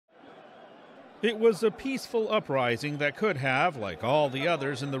It was a peaceful uprising that could have, like all the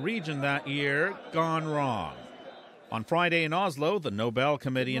others in the region that year, gone wrong. On Friday in Oslo, the Nobel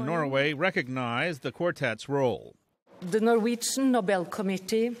Committee in Norway recognized the quartet's role. The Norwegian Nobel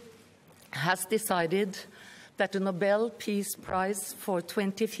Committee has decided that the Nobel Peace Prize for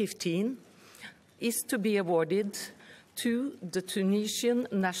 2015 is to be awarded to the Tunisian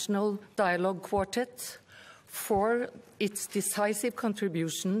National Dialogue Quartet for its decisive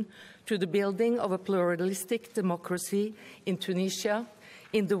contribution to the building of a pluralistic democracy in Tunisia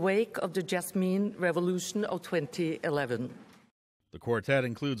in the wake of the Jasmine Revolution of 2011. The quartet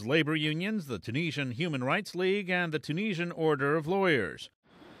includes labor unions, the Tunisian Human Rights League, and the Tunisian Order of Lawyers.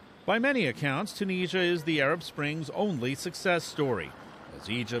 By many accounts, Tunisia is the Arab Spring's only success story. As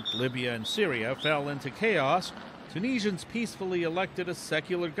Egypt, Libya, and Syria fell into chaos, Tunisians peacefully elected a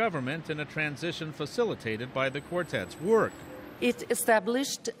secular government in a transition facilitated by the quartet's work. It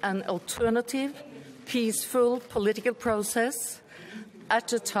established an alternative, peaceful political process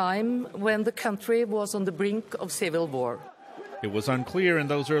at a time when the country was on the brink of civil war. It was unclear in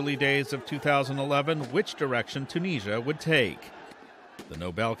those early days of 2011 which direction Tunisia would take. The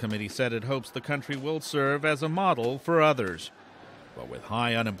Nobel Committee said it hopes the country will serve as a model for others. But with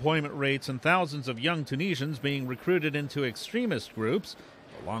high unemployment rates and thousands of young Tunisians being recruited into extremist groups,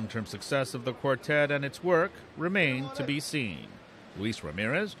 the long-term success of the quartet and its work remain to be seen.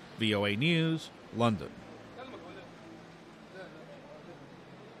 Ramirez, VOA News, London.